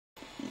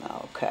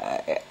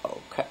Okay.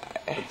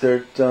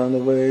 Church on the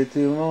way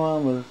to my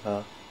mama's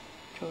house.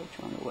 Church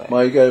on the way.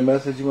 Ma, you got a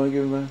message you want to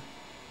give me, man?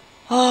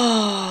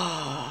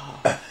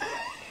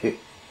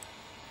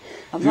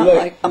 I'm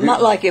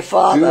not like your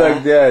father. Do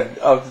like Dad.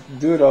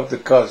 Do it off the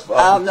cusp.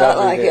 I'm not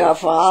like your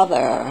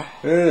father.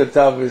 Right at the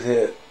top of his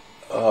head.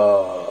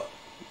 Oh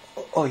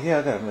yeah,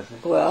 I got a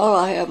message. Well,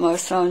 I have my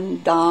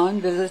son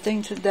Don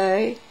visiting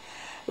today.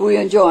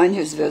 We're enjoying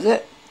his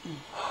visit.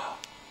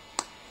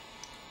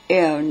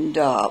 And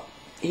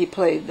he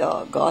played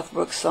the Garth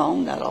Brooks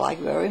song that I like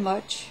very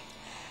much,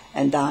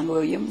 and Don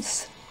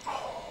Williams.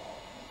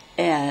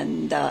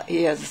 And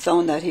he has a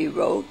song that he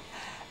wrote,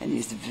 and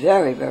he's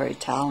very, very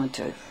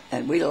talented.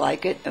 And we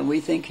like it, and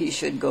we think he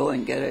should go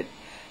and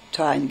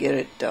try and get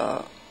it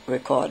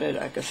recorded.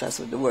 I guess that's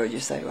what the word you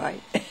say,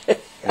 right?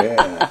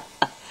 Yeah.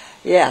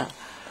 Yeah.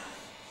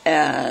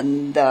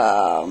 And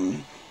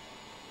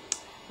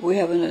we're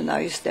having a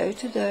nice day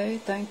today,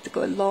 thank the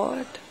good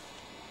Lord.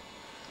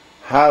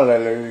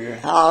 Hallelujah.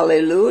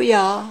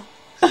 Hallelujah.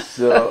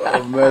 So,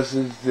 a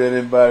message to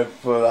anybody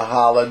for the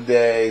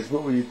holidays.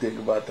 What would you think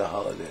about the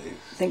holidays?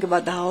 Think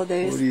about the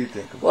holidays? What do you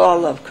think about Well, I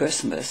love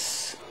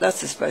Christmas.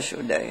 That's a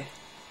special day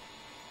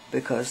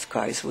because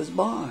Christ was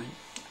born.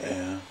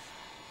 Yeah.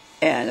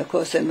 And, of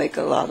course, they make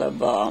a lot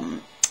of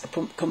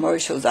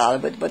commercials out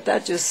of it, but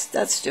that's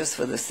just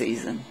for the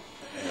season.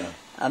 Yeah.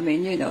 I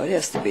mean, it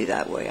has to be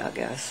that way, I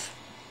guess.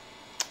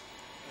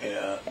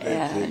 Yeah, they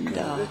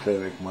try to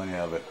make money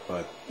out of it,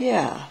 but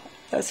yeah,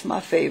 that's my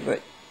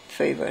favorite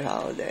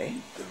holiday.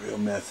 The real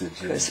message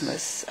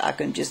Christmas. I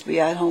can just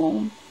be at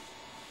home,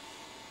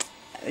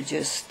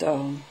 just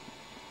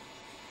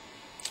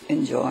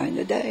enjoying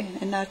the day,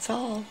 and that's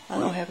all. I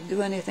don't have to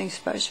do anything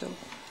special.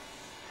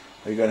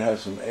 Are you gonna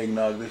have some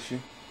eggnog this year?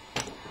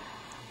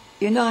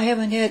 I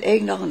haven't had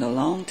eggnog in a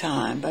long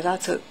time, but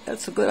that's a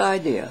good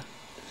idea.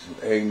 Some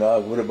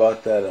eggnog. What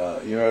about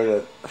that? You heard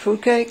that?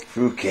 Fruitcake?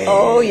 Fruitcake.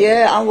 Oh,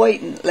 yeah, I'm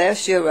waiting.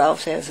 Last year,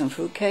 Ralph's had some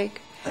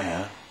fruitcake.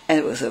 Yeah. And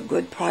it was a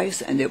good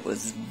price, and it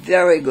was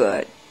very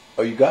good.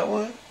 Oh, you got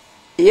one?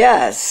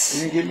 Yes.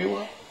 You didn't give me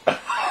one?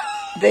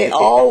 They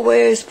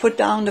always put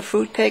down the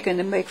fruitcake and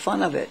they make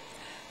fun of it.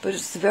 But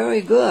it's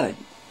very good.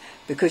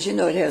 Because,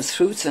 it has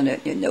fruits in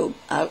it.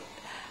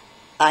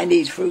 I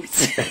need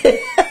fruits.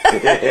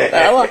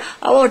 I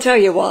won't tell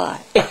you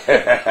why.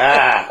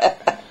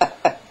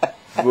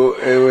 Well,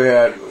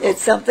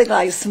 it's something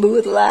like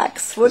smooth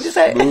lax. What did you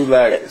say?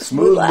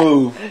 Smooth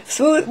move.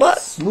 Smooth what?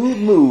 Smooth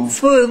move.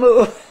 Smooth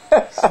move.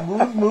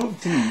 Smooth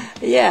move tea.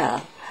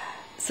 Yeah.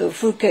 So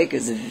fruitcake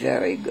is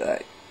very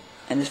good.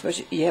 And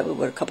especially you have it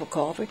with a cup of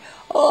coffee.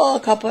 Oh, a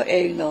cup of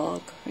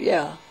eggnog.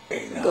 Yeah.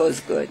 Eggnog.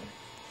 Goes good.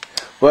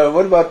 But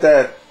what about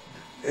that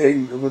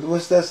egg?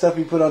 What's that stuff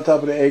you put on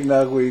top of the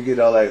eggnog where you get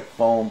all that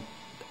foam?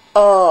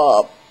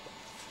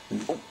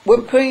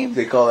 Whipped cream.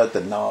 They call that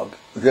the nog.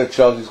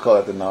 Charles used to call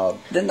it the nog.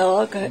 The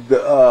nog.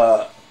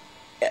 The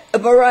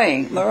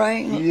meringue.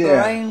 Yeah.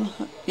 Meringue.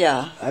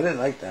 Yeah. I didn't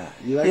like that.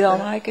 You don't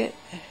like it?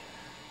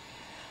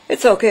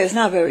 It's okay. It's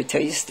not very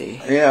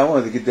tasty. Yeah, I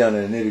wanted to get down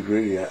to the nitty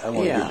gritty. I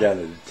want to get down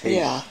to the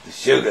taste, the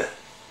sugar.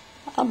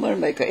 I'm going to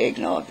make an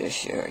eggnog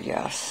this year.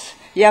 Yes.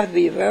 You have to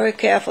be very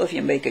careful if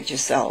you make it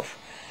yourself,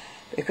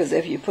 because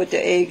if you put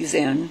the eggs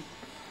in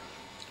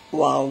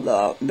while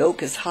the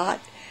milk is hot,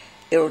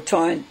 it'll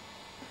burn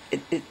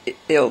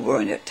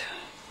it.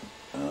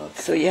 Okay.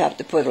 So you have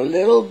to put a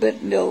little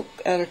bit milk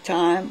at a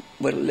time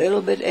with a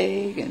little bit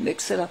egg and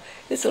mix it up.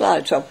 It's a lot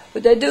of trouble.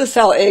 But they do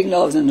sell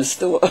eggnogs in the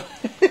store.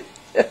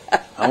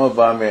 I'm going to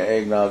buy me an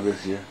eggnog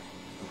this year.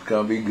 It's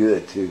going to be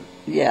good, too.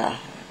 Yeah.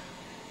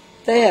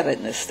 They have it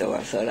in the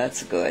store, so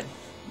that's good.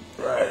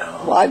 Right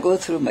on. Why go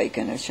through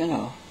making it,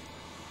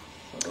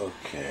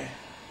 Okay.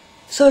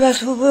 So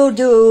that's what we'll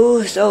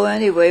do. So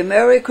anyway,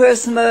 Merry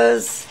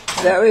Christmas.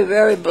 Very,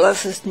 very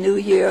blessed New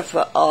Year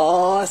for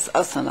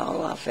us and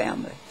all our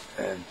family.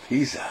 And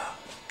peace out.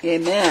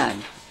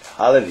 Amen.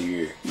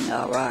 Hallelujah.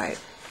 All right.